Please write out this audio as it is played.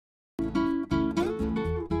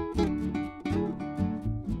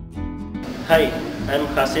Hi, I'm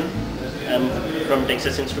Khasim. I'm from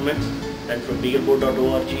Texas Instruments and from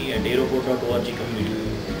Beaglebone.org and aerobot.org community.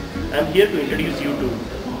 I'm here to introduce you to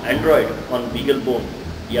Android on Beaglebone.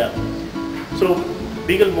 Yeah. So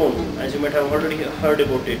Beaglebone, as you might have already heard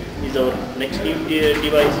about it, is our next new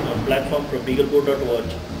device on platform from Beaglebone.org.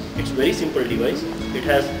 It's very simple device. It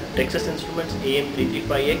has Texas Instruments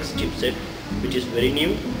AM335x chipset, which is very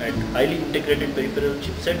new and highly integrated peripheral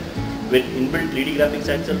chipset with inbuilt 3D graphics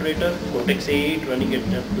accelerator, Cortex A8 running at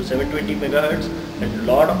up to 720 MHz and a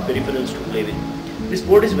lot of peripherals to play with. This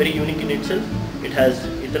board is very unique in itself. It has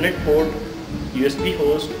Ethernet port, USB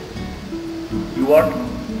host, UART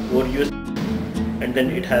or USB, and then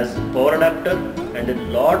it has power adapter and a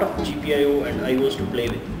lot of GPIO and IOs to play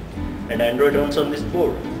with. And Android runs on this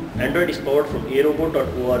board. Android is powered from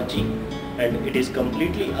aerobot.org and it is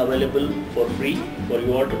completely available for free for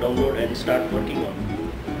you all to download and start working on.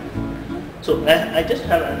 So I just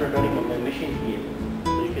have Android running on my machine here.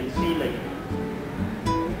 So you can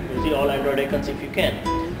see all Android icons if you can.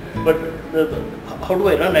 But how do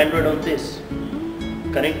I run Android on this?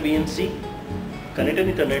 Connect VNC, connect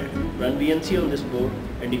an Ethernet, run VNC on this board,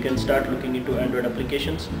 and you can start looking into Android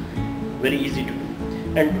applications. Very easy to do.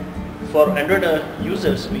 And for Android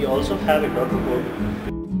users, we also have a Docker board.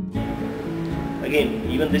 Again,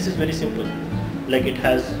 even this is very simple. Like it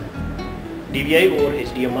has DVI over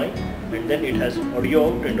HDMI, and then it has audio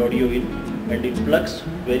out and audio in, and it plugs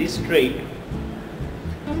very straight,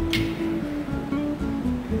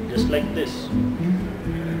 just like this.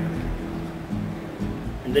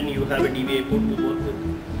 And then you have a DVI port to work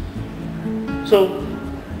with. So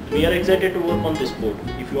we are excited to work on this board.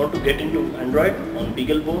 If you want to get into Android on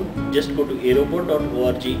Beaglebone, just go to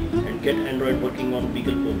aerobot.org and get Android working on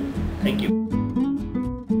Beaglebone. Thank you.